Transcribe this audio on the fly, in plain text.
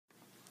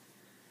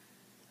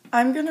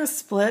I'm going to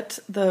split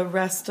the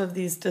rest of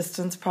these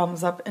distance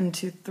problems up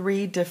into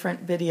 3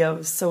 different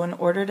videos. So in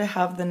order to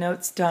have the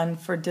notes done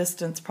for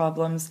distance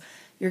problems,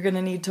 you're going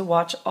to need to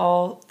watch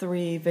all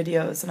 3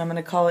 videos. And I'm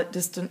going to call it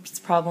distance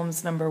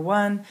problems number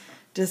 1,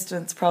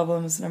 distance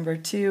problems number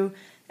 2,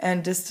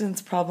 and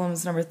distance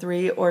problems number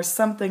 3, or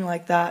something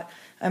like that.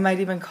 I might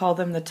even call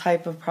them the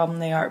type of problem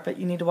they are, but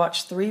you need to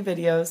watch 3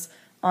 videos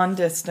on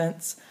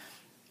distance.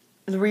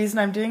 The reason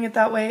I'm doing it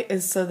that way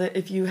is so that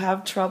if you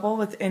have trouble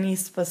with any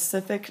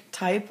specific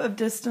type of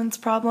distance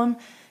problem,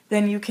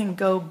 then you can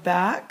go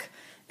back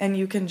and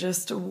you can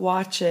just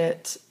watch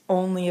it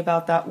only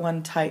about that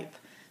one type,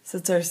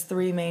 since there's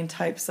 3 main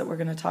types that we're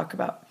going to talk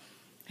about.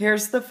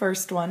 Here's the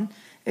first one.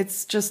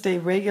 It's just a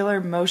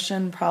regular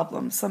motion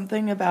problem,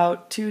 something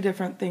about 2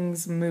 different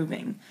things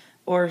moving,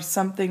 or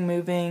something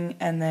moving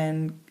and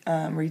then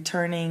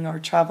returning or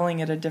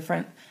traveling at a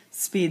different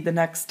speed the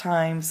next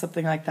time,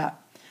 something like that.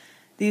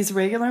 These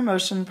regular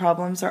motion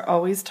problems are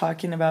always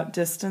talking about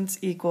distance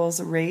equals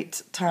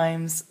rate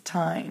times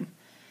time,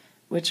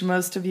 which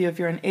most of you, if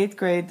you're in 8th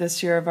grade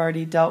this year, have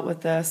already dealt with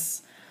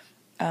this,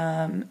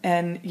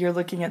 and you're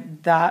looking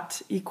at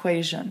that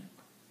equation.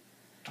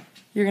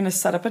 You're going to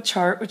set up a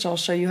chart, which I'll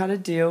show you how to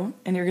do,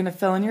 and you're going to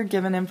fill in your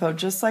given info,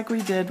 just like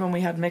we did when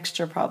we had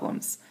mixture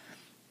problems.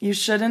 You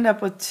should end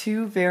up with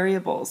 2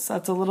 variables.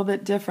 That's a little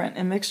bit different.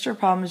 In mixture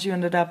problems, you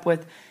ended up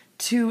with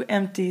 2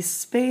 empty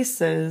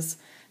spaces,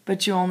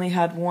 but you only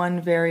had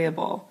 1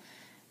 variable.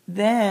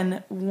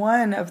 Then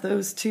one of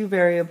those 2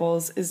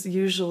 variables is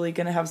usually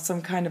going to have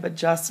some kind of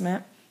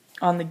adjustment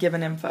on the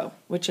given info,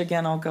 which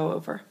again I'll go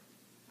over.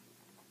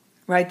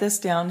 Write this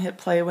down, hit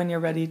play when you're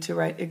ready to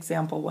write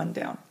example 1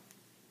 down.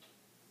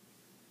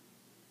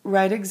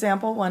 Write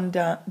example 1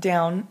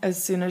 down.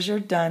 As soon as you're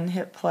done,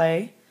 hit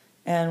play,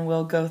 and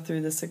we'll go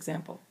through this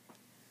example.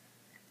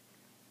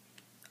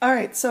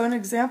 Alright, so in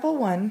example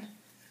 1,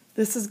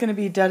 this is going to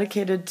be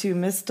dedicated to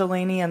Miss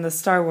Delaney and the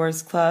Star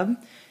Wars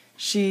Club.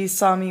 She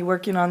saw me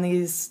working on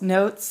these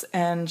notes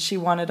and she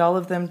wanted all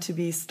of them to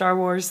be Star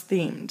Wars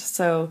themed.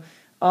 So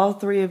all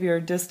 3 of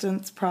your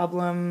distance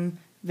problem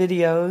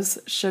videos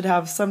should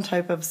have some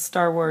type of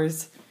Star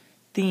Wars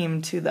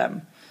theme to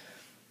them.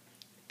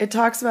 It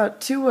talks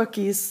about 2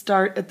 Wookiees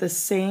start at the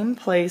same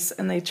place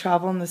and they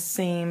travel in the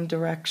same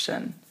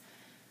direction.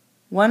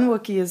 One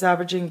Wookiee is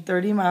averaging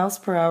 30 miles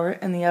per hour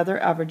and the other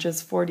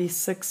averages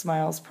 46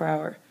 miles per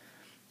hour.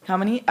 How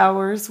many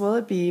hours will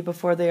it be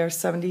before they are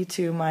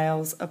 72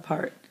 miles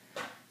apart?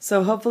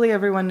 So hopefully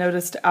everyone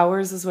noticed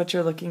hours is what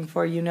you're looking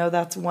for. You know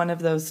that's one of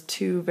those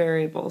 2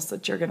 variables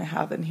that you're going to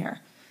have in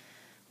here.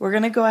 We're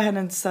going to go ahead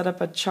and set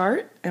up a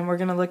chart, and we're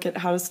going to look at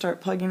how to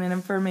start plugging in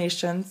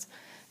information.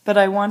 But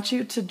I want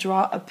you to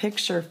draw a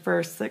picture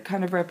first that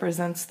kind of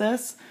represents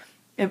this.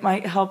 It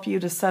might help you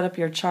to set up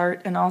your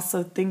chart and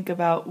also think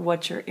about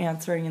what you're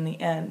answering in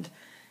the end.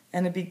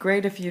 And it'd be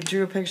great if you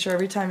drew a picture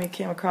every time you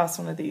came across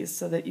one of these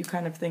so that you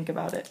kind of think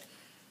about it.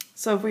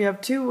 So if we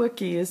have 2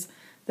 Wookiees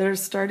that are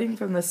starting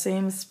from the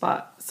same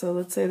spot, so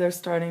let's say they're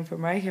starting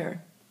from right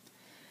here,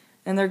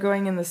 and they're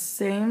going in the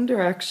same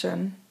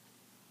direction.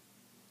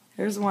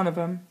 Here's one of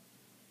them.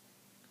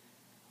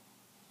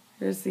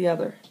 Here's the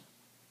other.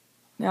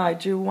 Now I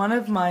drew one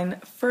of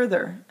mine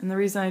further, and the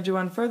reason I drew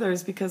one further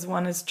is because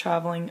one is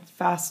traveling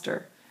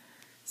faster.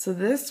 So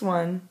this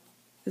one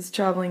is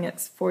traveling at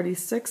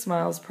 46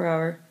 miles per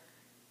hour.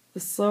 The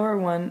slower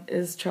one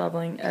is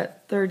traveling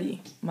at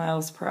 30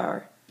 miles per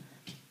hour.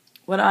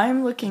 What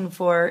I'm looking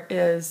for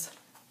is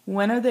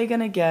when are they going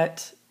to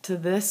get to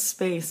this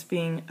space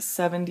being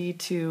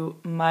 72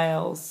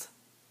 miles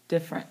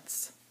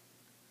difference?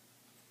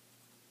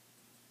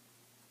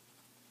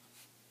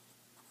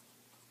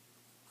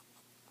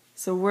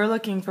 So we're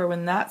looking for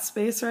when that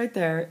space right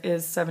there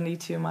is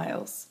 72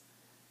 miles.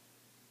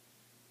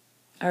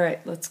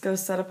 Alright, let's go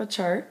set up a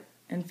chart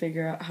and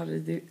figure out how to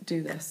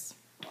do this.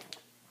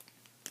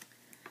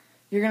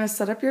 You're going to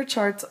set up your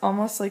charts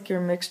almost like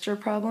your mixture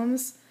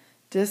problems.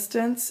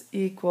 Distance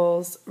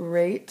equals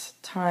rate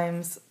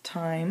times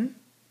time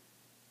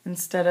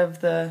instead of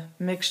the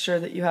mixture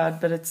that you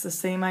had, but it's the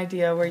same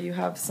idea where you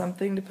have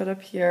something to put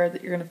up here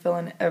that you're going to fill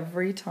in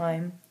every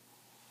time.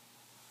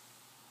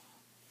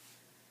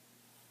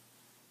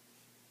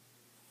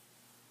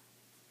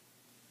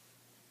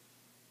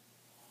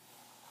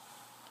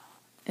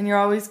 And you're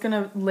always going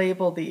to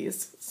label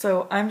these.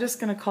 So I'm just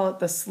going to call it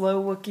the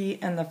slow Wookiee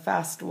and the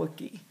fast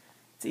Wookiee.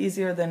 It's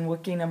easier than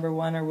Wookiee number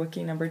 1 or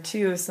Wookiee number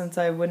 2 since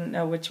I wouldn't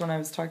know which one I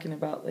was talking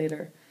about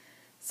later.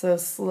 So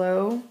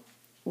slow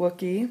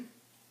Wookiee,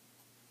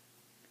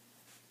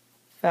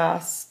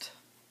 fast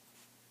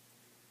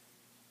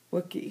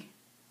Wookiee.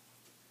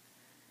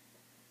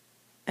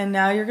 And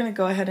now you're going to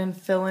go ahead and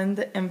fill in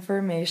the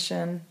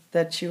information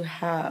that you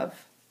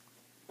have,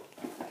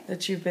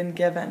 that you've been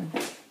given.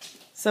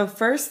 So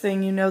first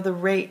thing, you know the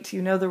rate.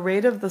 You know the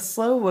rate of the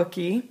slow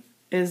Wookiee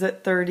is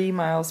at 30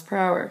 miles per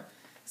hour.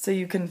 So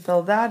you can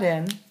fill that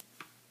in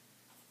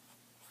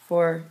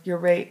for your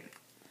rate.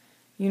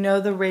 You know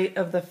the rate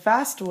of the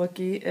fast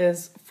Wookiee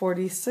is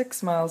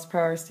 46 miles per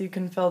hour, so you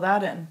can fill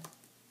that in.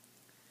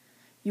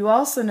 You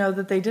also know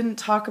that they didn't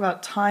talk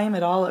about time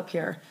at all up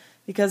here.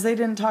 Because they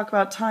didn't talk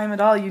about time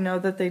at all, you know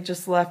that they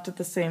just left at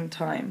the same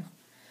time.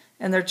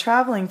 And they're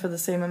traveling for the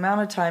same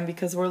amount of time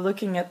because we're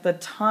looking at the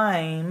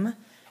time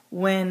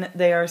when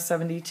they are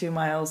 72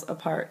 miles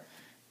apart.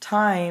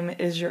 Time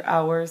is your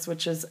hours,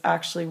 which is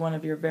actually one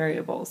of your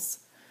variables.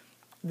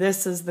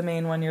 This is the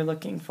main one you're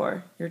looking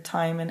for, your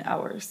time in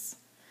hours.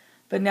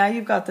 But now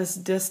you've got this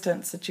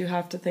distance that you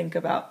have to think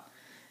about.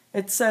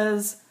 It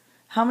says,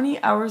 how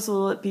many hours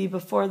will it be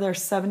before they're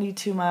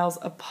 72 miles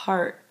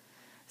apart?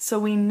 So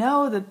we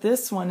know that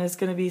this one is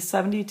going to be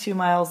 72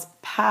 miles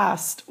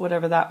past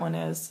whatever that one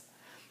is.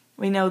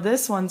 We know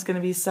this one's going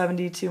to be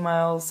 72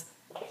 miles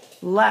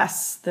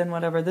less than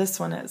whatever this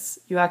one is.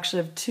 You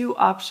actually have two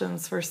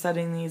options for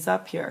setting these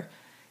up here.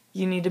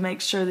 You need to make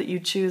sure that you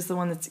choose the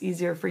one that's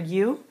easier for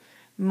you.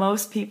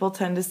 Most people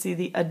tend to see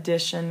the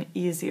addition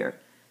easier.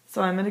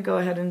 So I'm going to go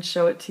ahead and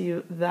show it to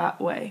you that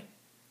way.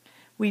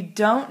 We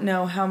don't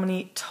know how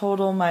many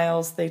total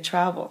miles they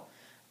travel.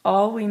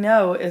 All we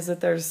know is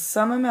that there's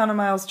some amount of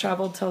miles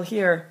traveled till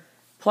here,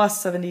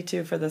 plus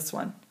 72 for this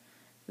one.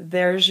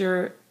 There's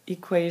your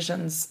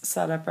equations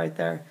set up right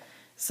there.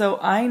 So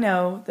I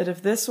know that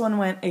if this one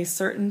went a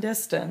certain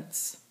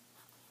distance,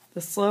 the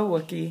slow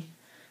Wookiee,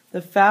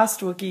 the fast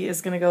Wookiee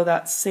is going to go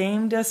that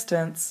same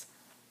distance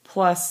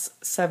plus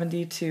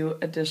 72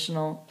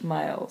 additional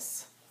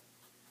miles.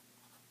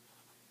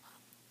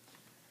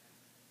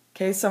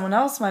 Okay, someone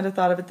else might have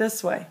thought of it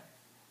this way.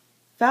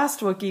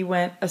 Fast Wookiee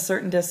went a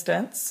certain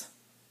distance,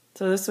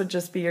 so this would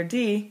just be your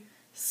D.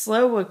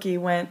 Slow Wookiee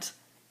went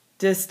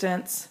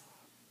distance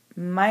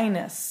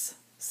minus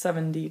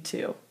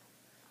 72.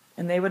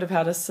 And they would have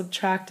had us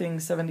subtracting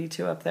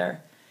 72 up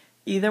there.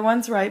 Either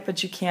one's right,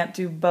 but you can't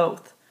do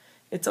both.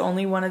 It's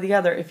only one or the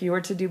other. If you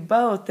were to do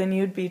both, then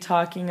you'd be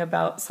talking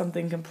about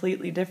something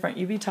completely different.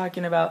 You'd be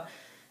talking about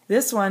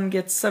this one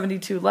gets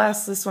 72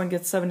 less, this one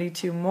gets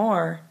 72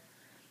 more.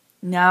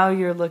 Now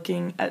you're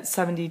looking at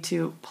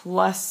 72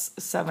 plus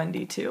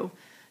 72.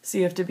 So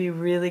you have to be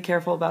really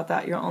careful about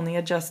that. You're only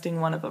adjusting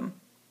one of them.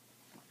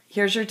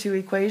 Here's your two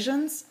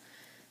equations.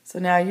 So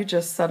now you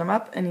just set them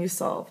up and you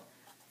solve.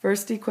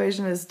 First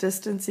equation is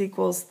distance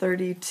equals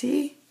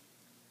 30t.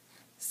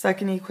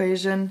 Second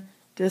equation,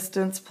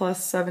 distance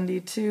plus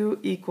 72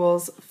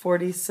 equals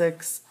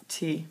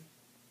 46t.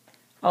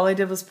 All I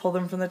did was pull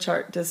them from the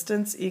chart.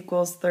 Distance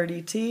equals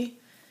 30t.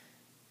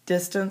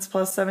 Distance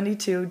plus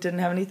 72, didn't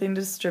have anything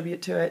to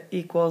distribute to it,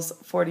 equals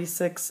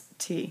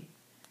 46t.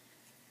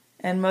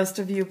 And most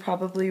of you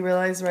probably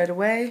realize right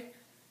away,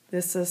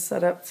 this is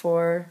set up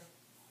for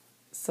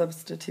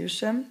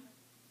substitution.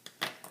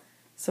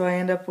 So I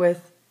end up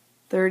with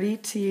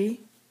 30t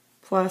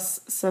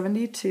plus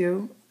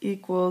 72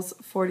 equals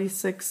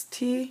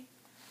 46t.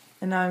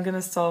 And now I'm going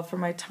to solve for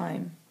my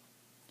time.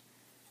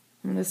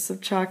 I'm going to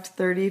subtract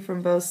 30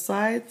 from both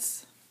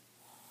sides.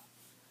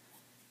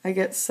 I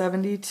get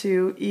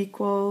 72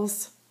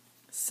 equals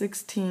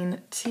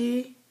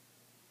 16t.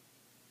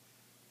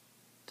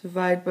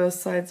 Divide both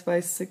sides by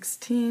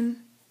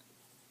 16.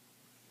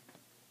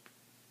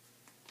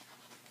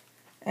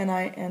 And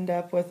I end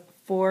up with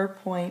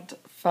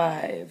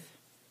 4.5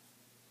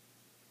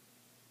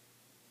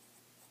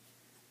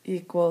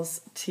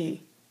 equals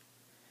t.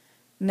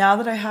 Now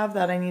that I have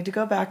that, I need to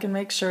go back and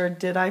make sure,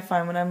 did I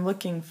find what I'm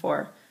looking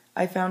for?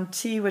 I found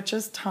t, which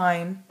is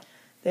time.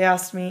 They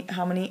asked me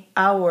how many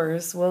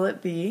hours will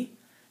it be.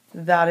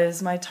 That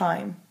is my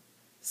time.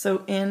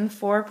 So in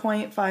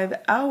 4.5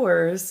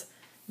 hours,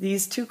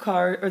 these two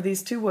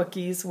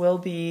Wookiees will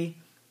be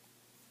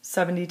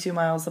 72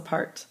 miles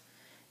apart.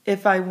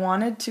 If I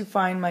wanted to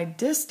find my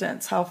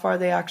distance, how far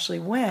they actually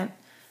went,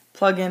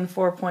 plug in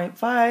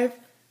 4.5,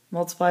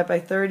 multiply by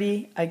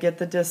 30, I get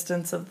the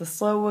distance of the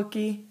slow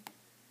Wookiee,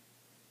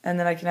 and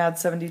then I can add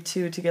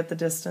 72 to get the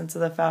distance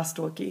of the fast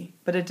Wookiee.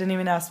 But it didn't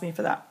even ask me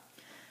for that.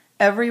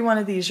 Every one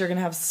of these, you're going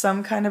to have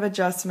some kind of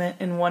adjustment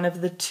in one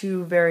of the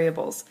two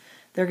variables.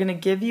 They're going to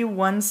give you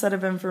one set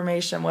of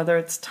information, whether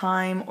it's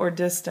time or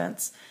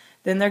distance.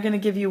 Then they're going to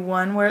give you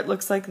one where it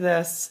looks like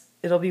this.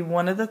 It'll be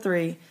one of the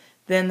three.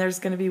 Then there's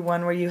going to be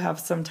one where you have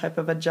some type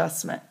of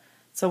adjustment.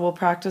 So we'll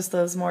practice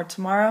those more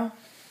tomorrow.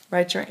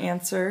 Write your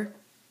answer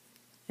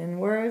in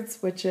words,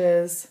 which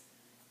is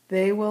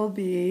they will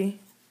be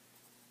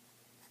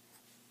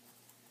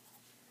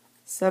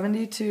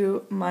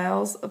 72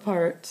 miles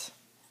apart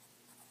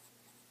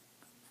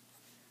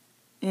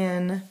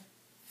in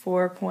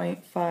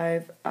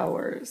 4.5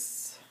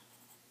 hours.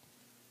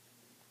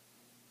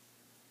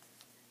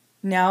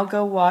 Now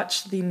go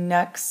watch the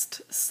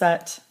next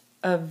set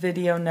of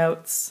video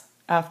notes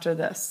after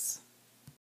this.